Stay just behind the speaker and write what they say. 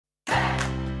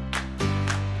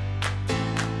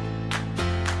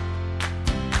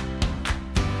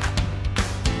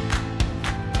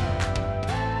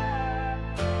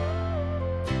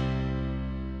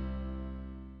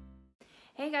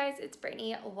Hey guys, it's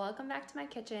Brittany. Welcome back to my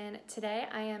kitchen. Today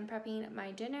I am prepping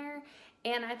my dinner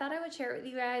and I thought I would share it with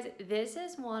you guys. This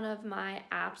is one of my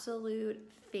absolute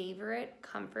favorite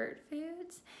comfort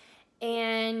foods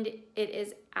and it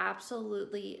is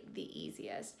absolutely the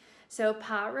easiest. So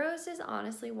pot roast is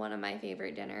honestly one of my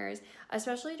favorite dinners,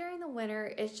 especially during the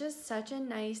winter. It's just such a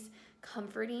nice,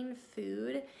 comforting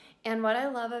food. And what I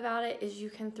love about it is you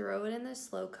can throw it in the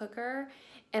slow cooker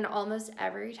and almost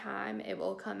every time it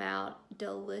will come out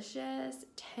delicious,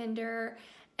 tender,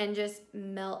 and just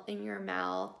melt in your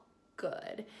mouth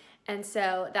good. And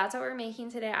so that's what we're making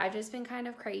today. I've just been kind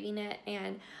of craving it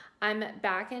and I'm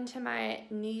back into my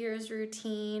New Year's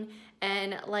routine,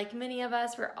 and like many of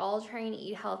us, we're all trying to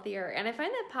eat healthier. And I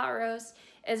find that pot roast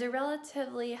is a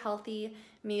relatively healthy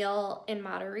meal in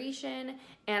moderation,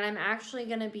 and I'm actually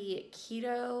gonna be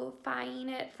keto-fying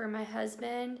it for my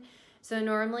husband. So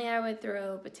normally I would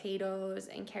throw potatoes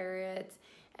and carrots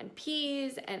and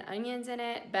peas and onions in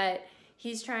it, but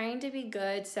he's trying to be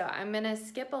good, so I'm gonna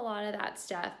skip a lot of that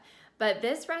stuff. But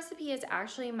this recipe is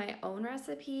actually my own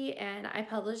recipe, and I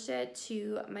published it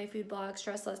to my food blog,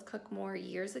 Stress Less Cook More,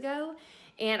 years ago.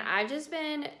 And I've just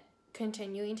been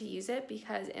continuing to use it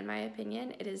because, in my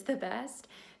opinion, it is the best.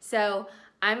 So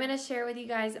I'm gonna share with you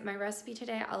guys my recipe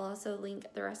today. I'll also link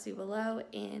the recipe below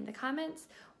in the comments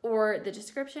or the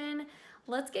description.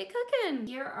 Let's get cooking.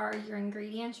 Here are your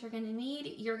ingredients you're gonna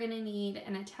need. You're gonna need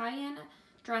an Italian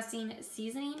dressing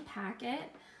seasoning packet,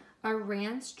 a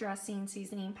ranch dressing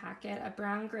seasoning packet, a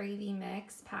brown gravy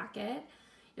mix packet.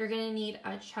 You're gonna need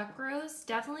a chuck roast.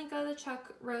 Definitely go the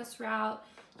chuck roast route.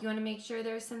 You wanna make sure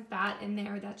there's some fat in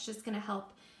there. That's just gonna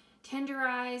help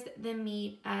tenderize the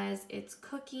meat as it's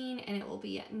cooking, and it will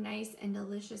be nice and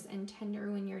delicious and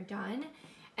tender when you're done.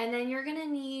 And then you're gonna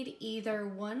need either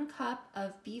 1 cup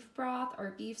of beef broth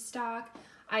or beef stock.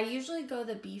 I usually go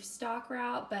the beef stock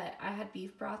route, but I had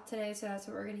beef broth today, so that's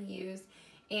what we're gonna use.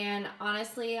 And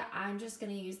honestly, I'm just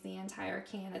gonna use the entire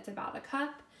can. It's about a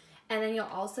cup. And then you'll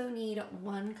also need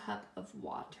 1 cup of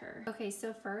water. Okay,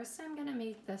 so first I'm gonna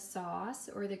make the sauce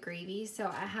or the gravy. So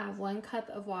I have 1 cup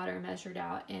of water measured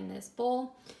out in this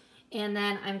bowl. And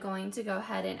then I'm going to go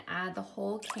ahead and add the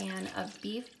whole can of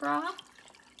beef broth.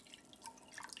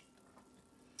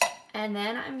 And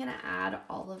then I'm gonna add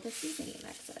all of the seasoning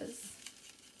mixes.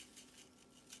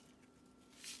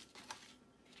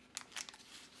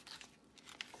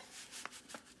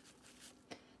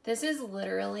 This is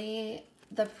literally,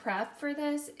 the prep for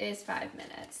this is 5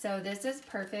 minutes. So this is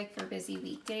perfect for busy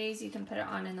weekdays. You can put it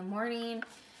on in the morning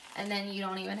and then you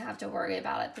don't even have to worry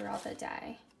about it throughout the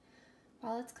day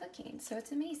while it's cooking. So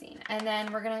it's amazing. And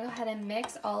then we're gonna go ahead and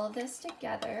mix all of this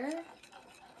together.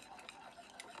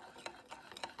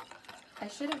 I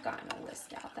should have gotten a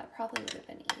whisk out. That probably would have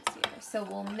been easier. So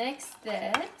we'll mix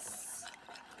this.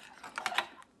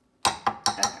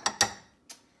 Okay.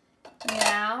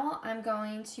 Now I'm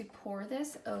going to pour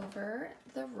this over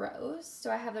the roast.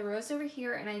 So I have the roast over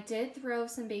here, and I did throw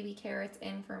some baby carrots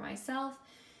in for myself.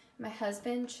 My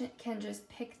husband can just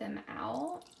pick them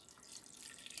out.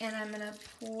 And I'm gonna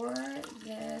pour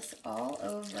this all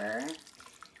over.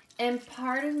 And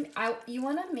part of, you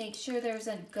wanna make sure there's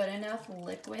a good enough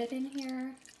liquid in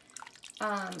here.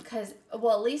 Cause,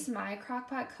 well, at least my crock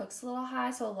pot cooks a little high,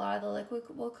 so a lot of the liquid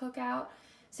will cook out.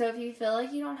 So if you feel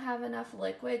like you don't have enough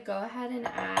liquid, go ahead and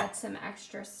add some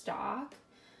extra stock,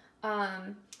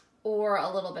 or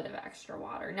a little bit of extra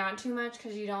water. Not too much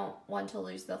because you don't want to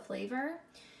lose the flavor.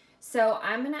 So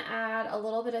I'm gonna add a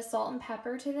little bit of salt and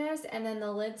pepper to this, and then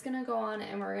the lid's gonna go on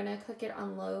and we're gonna cook it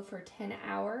on low for 10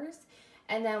 hours.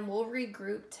 And then we'll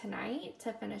regroup tonight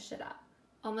to finish it up.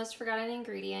 Almost forgot an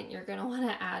ingredient. You're gonna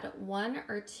wanna add 1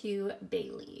 or 2 bay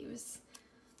leaves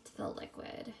to the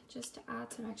liquid, just to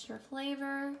add some extra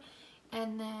flavor.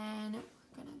 And then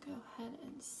we're gonna go ahead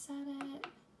and set it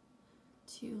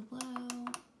to low.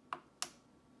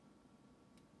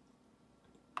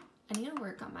 I need to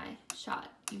work on my shot.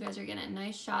 You guys are getting a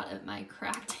nice shot of my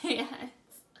cracked hands.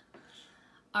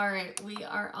 All right, we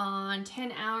are on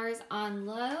 10 hours on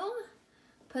low.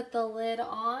 Put the lid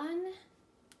on,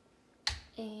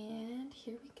 and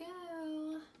here we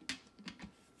go.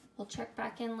 We'll check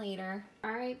back in later.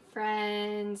 All right,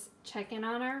 friends, check in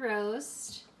on our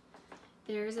roast.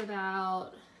 There's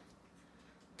about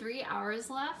 3 hours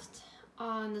left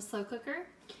on the slow cooker.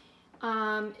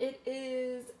 It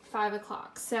is 5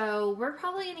 o'clock, so we're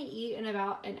probably gonna eat in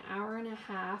about an hour and a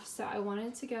half. So I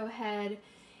wanted to go ahead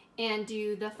and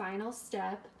do the final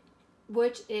step,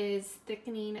 which is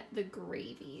thickening the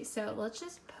gravy. So let's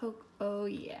just poke, oh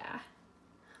yeah.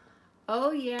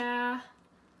 Oh yeah,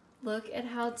 look at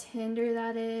how tender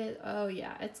that is. Oh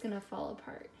yeah, it's gonna fall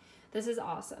apart. This is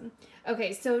awesome.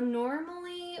 Okay, so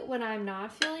normally when I'm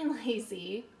not feeling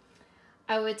lazy,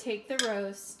 I would take the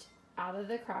roast out of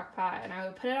the crock pot and I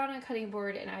would put it on a cutting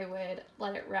board and I would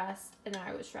let it rest and then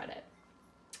I would shred it.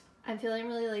 I'm feeling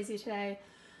really lazy today.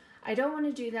 I don't want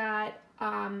to do that,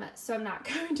 so I'm not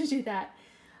going to do that.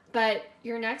 But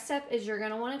your next step is you're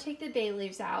going to want to take the bay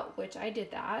leaves out, which I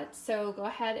did that. So go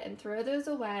ahead and throw those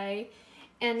away.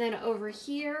 And then over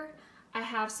here, I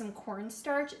have some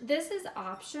cornstarch. This is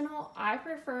optional. I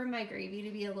prefer my gravy to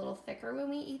be a little thicker when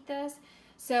we eat this.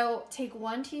 So take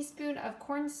 1 teaspoon of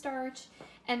cornstarch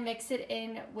and mix it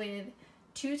in with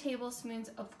 2 tablespoons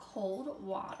of cold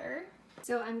water.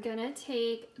 So I'm gonna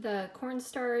take the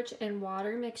cornstarch and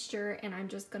water mixture and I'm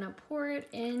just gonna pour it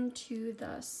into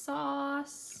the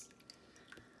sauce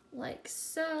like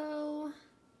so.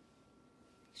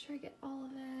 Make sure I get all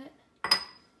of it.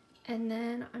 And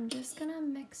then I'm just gonna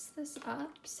mix this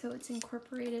up so it's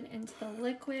incorporated into the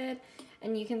liquid,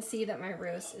 and you can see that my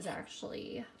roast is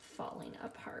actually falling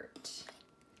apart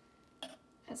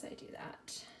as I do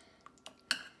that.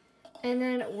 And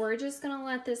then we're just gonna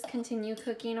let this continue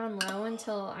cooking on low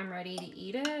until I'm ready to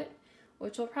eat it,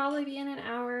 which will probably be in an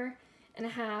hour and a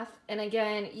half. And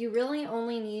again, you really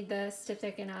only need this to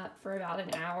thicken up for about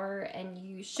an hour, and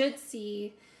you should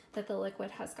see that the liquid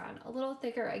has gotten a little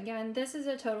thicker. Again, this is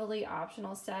a totally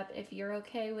optional step. If you're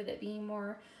okay with it being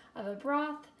more of a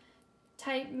broth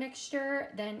type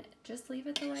mixture, then just leave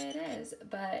it the way it is,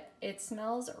 but it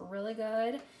smells really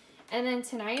good. And then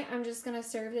tonight, I'm just gonna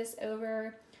serve this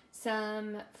over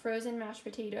some frozen mashed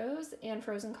potatoes and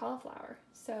frozen cauliflower.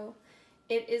 So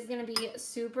it is gonna be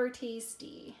super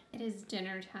tasty. It is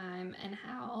dinner time, and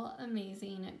how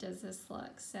amazing does this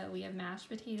look? So we have mashed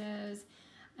potatoes.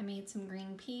 I made some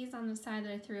green peas on the side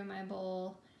that I threw in my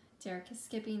bowl. Derek is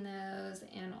skipping those,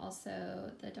 and also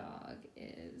the dog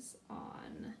is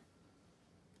on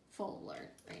full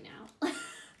alert right now.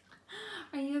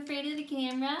 Are you afraid of the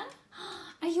camera?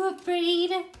 Are you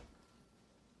afraid?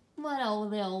 What a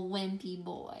little wimpy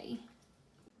boy.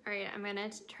 All right, I'm gonna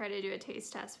try to do a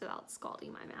taste test without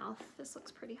scalding my mouth. This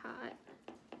looks pretty hot.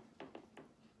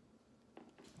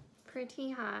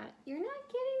 Pretty hot. You're not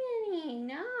getting any,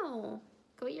 no.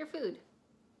 Go eat your food.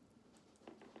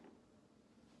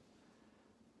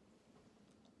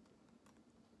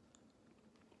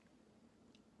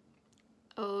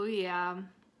 Oh yeah.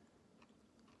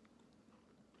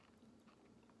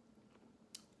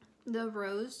 The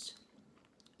roast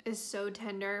is so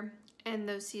tender, and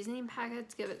those seasoning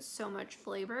packets give it so much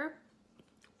flavor.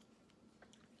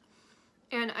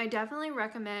 And I definitely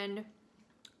recommend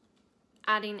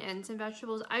adding in some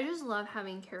vegetables. I just love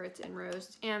having carrots in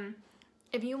roast, and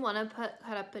if you want to cut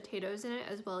up potatoes in it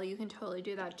as well, you can totally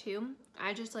do that too.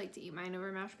 I just like to eat mine over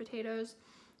mashed potatoes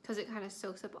because it kind of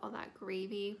soaks up all that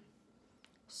gravy.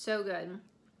 So good.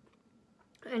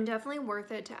 And definitely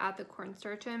worth it to add the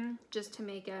cornstarch in just to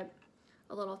make it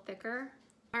a little thicker.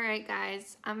 All right,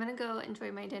 guys, I'm gonna go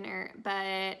enjoy my dinner,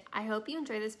 but I hope you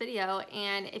enjoy this video,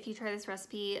 and if you try this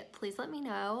recipe, please let me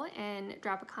know and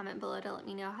drop a comment below to let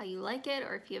me know how you like it,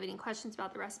 or if you have any questions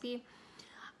about the recipe.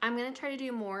 I'm gonna try to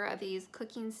do more of these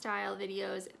cooking style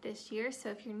videos this year, so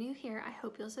if you're new here, I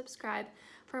hope you'll subscribe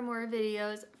for more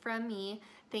videos from me.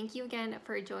 Thank you again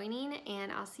for joining,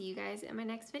 and I'll see you guys in my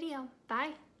next video.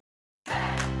 Bye.